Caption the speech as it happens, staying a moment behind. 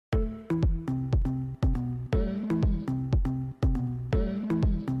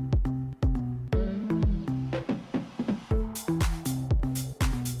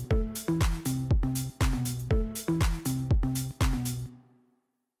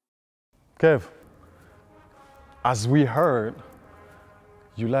Kev, as we heard,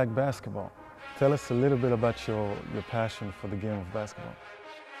 you like basketball. Tell us a little bit about your passion for the game of basketball.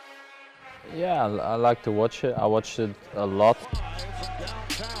 Yeah, I like to watch it. I watch it a lot.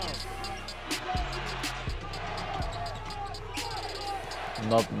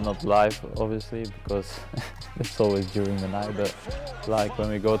 Not live, obviously, because it's always during the night. But like when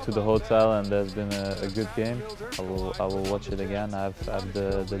we go to the hotel and there's been a good game, I will watch it again. I have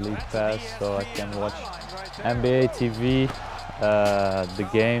the league pass, so I can watch NBA TV, the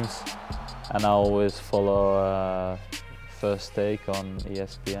games, and I always follow First Take on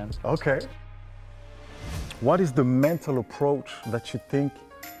ESPN. Okay. What is the mental approach that you think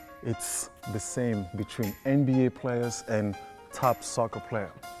it's the same between NBA players and top soccer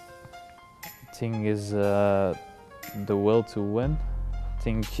player? The thing is the will to win. I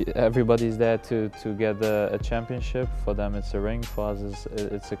think everybody's there to get a championship. For them it's a ring, for us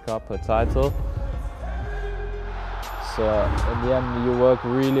it's a cup, a title. So in the end you work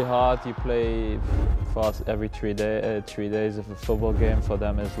really hard, you play for us every 3 days of a football game. For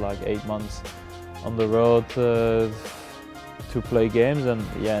them it's like 8 months on the road to play games, and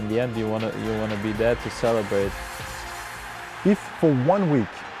yeah, in the end you wanna be there to celebrate. If for 1 week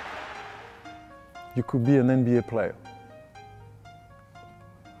you could be an NBA player,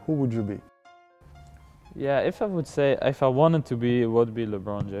 who would you be? Yeah, if I wanted to be, it would be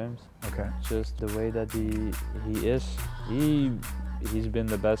Lebron James. Okay. Just the way that he is. He's been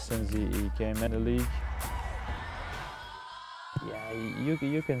the best since he came in the league. Yeah,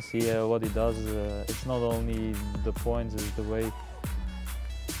 you can see what he does. It's not only the points, it's the way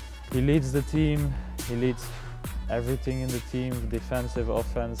he leads the team. He leads everything in the team, defensive,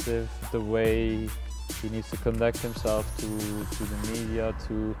 offensive, the way he needs to conduct himself to the media,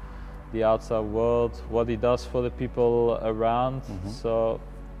 to the outside world, what he does for the people around. So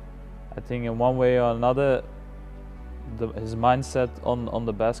I think in one way or another, his mindset on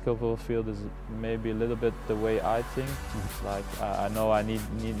the basketball field is maybe a little bit the way I think. Like I know I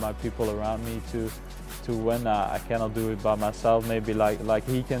need my people around me to win. I cannot do it by myself. Maybe like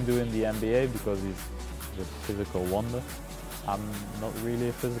he can do in the NBA, because he's a physical wonder. I'm not really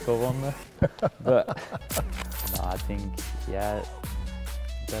a physical wonder, but no, I think yeah,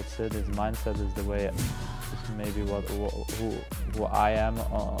 that's it. His mindset is the way. It's maybe who I am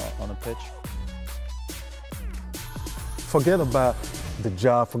on a pitch. Forget about the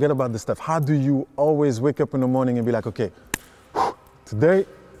job, forget about the stuff. How do you always wake up in the morning and be like, okay, today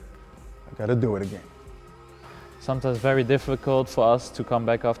I gotta do it again? Sometimes very difficult for us to come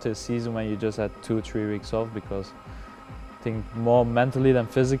back after a season when you just had 2 or 3 weeks off, because I think more mentally than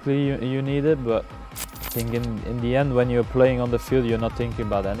physically you need it. But I think in the end, when you're playing on the field, you're not thinking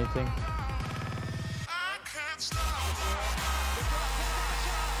about anything.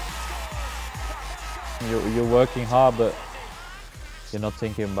 You're working hard, but you're not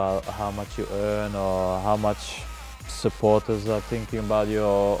thinking about how much you earn or how much supporters are thinking about you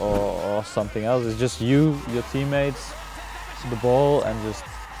or something else. It's just you, your teammates, the ball, and just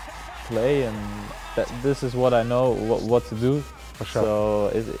play. And this is what I know what to do. For sure. So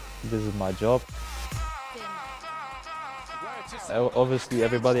this is my job. Obviously,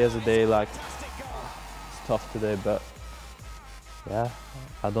 everybody has a day like it's tough today, but yeah,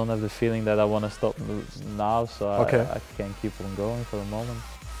 I don't have the feeling that I want to stop now, so okay. I can keep on going for the moment.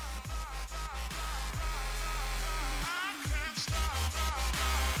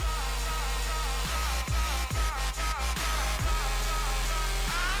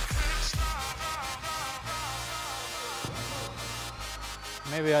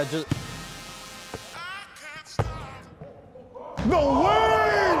 Maybe I just... No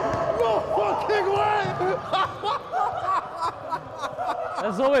way! No fucking way!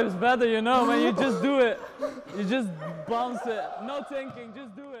 That's always better, you know, when you just do it. You just bounce it. No thinking,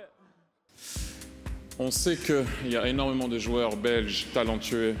 just do it. On sait qu'il y a énormément de joueurs belges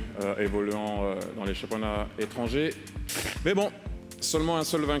talentueux évoluant dans les championnats étrangers. Mais bon, seulement un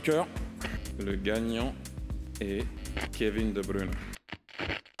seul vainqueur. Le gagnant est Kevin De Bruyne.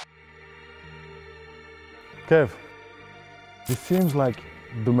 Kev, it seems like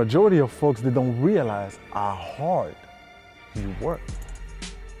the majority of folks, they don't realize how hard you work.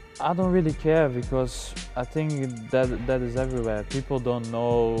 I don't really care, because I think that is everywhere. People don't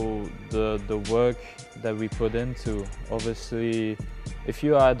know the work that we put into. Obviously, if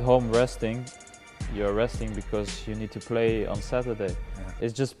you are at home resting, you're resting because you need to play on Saturday. Yeah.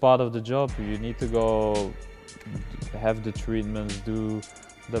 It's just part of the job. You need to go have the treatments, do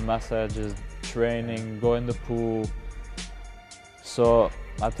the massages, training, go in the pool. So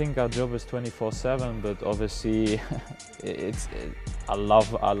I think our job is 24/7, but obviously I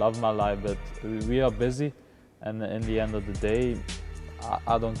love my life, but we are busy, and in the end of the day,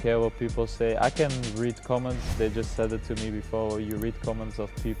 I don't care what people say. I can read comments. They just said it to me before. You read comments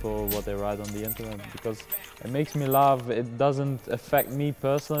of people, what they write on the internet, because it makes me laugh. It doesn't affect me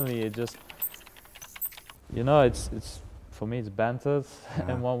personally. It just, you know, it's for me, it's bantered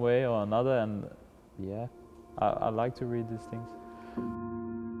in one way or another, and yeah, I like to read these things.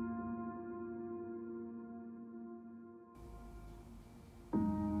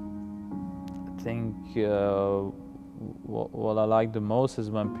 I think what I like the most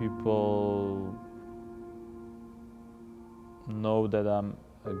is when people know that I'm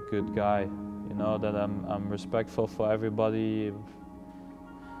a good guy, you know, that I'm respectful for everybody.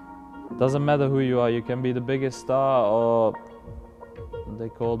 Doesn't matter who you are, you can be the biggest star or they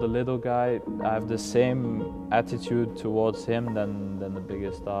call the little guy. I have the same attitude towards him than the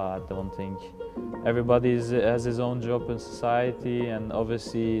biggest star. I don't think. Everybody has his own job in society, and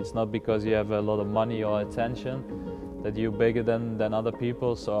obviously it's not because you have a lot of money or attention that you're bigger than other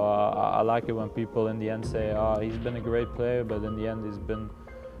people. So I like it when people in the end say, oh, he's been a great player, but in the end he's been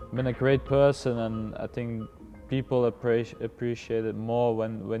a great person, and I think people appreciate it more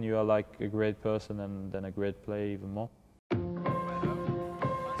when you are like a great person than a great player even more.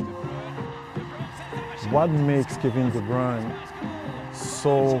 What makes Kevin De Bruyne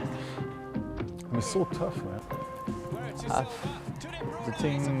so tough, man? The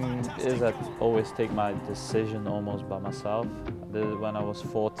thing is, I always take my decision almost by myself. When I was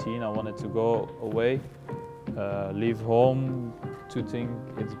 14, I wanted to go away, leave home, to think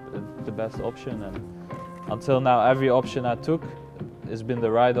it's the best option. And until now, every option I took has been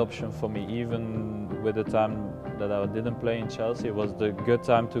the right option for me. Even with the time that I didn't play in Chelsea, it was the good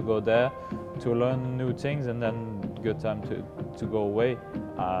time to go there, to learn new things, and then good time to go away.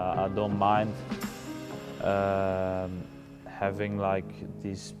 I don't mind having like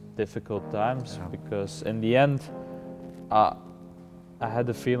these difficult times, because in the end I had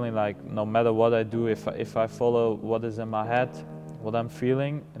the feeling like no matter what I do, if I follow what is in my head, what I'm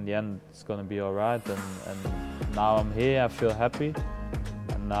feeling, in the end it's gonna be all right. And now I'm here, I feel happy,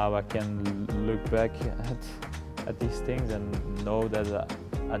 and now I can look back at these things and know that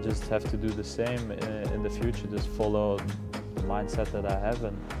I just have to do the same in the future, just follow the mindset that I have,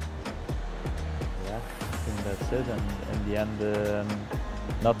 and yeah, I think that's it. And in the end,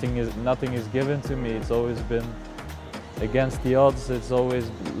 nothing is given to me. It's always been against the odds. It's always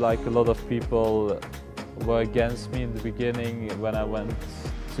like a lot of people were against me in the beginning when I went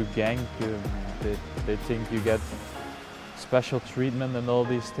to Genk. They think you get special treatment and all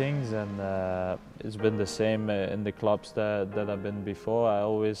these things, and it's been the same in the clubs that I've been before. I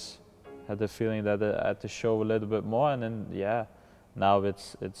always had the feeling that I had to show a little bit more, and then yeah, now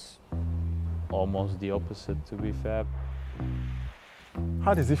it's almost the opposite, to be fair.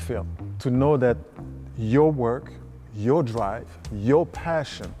 How does it feel to know that your work, your drive, your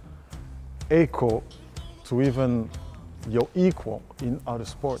passion echo to even your equal in other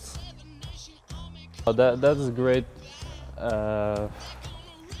sports? That is a great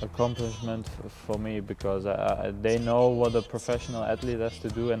accomplishment for me, because they know what a professional athlete has to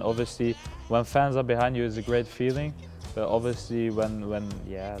do, and obviously when fans are behind you, it's a great feeling. But obviously when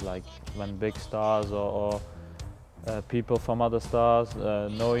big stars or people from other stars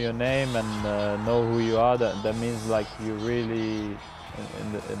know your name and know who you are, that means like you're really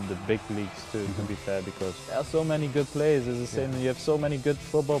in the big leagues too, to be fair, because there are so many good players. It's the same, you have so many good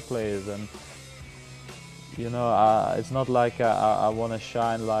football players, and you know, it's not like I want to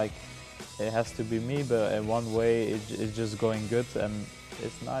shine like it has to be me, but in one way it's just going good, and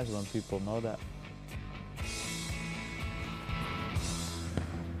it's nice when people know that.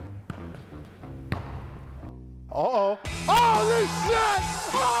 Uh-oh. Oh, this shit!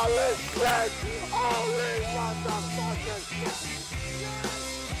 Oh, this shit! Oh!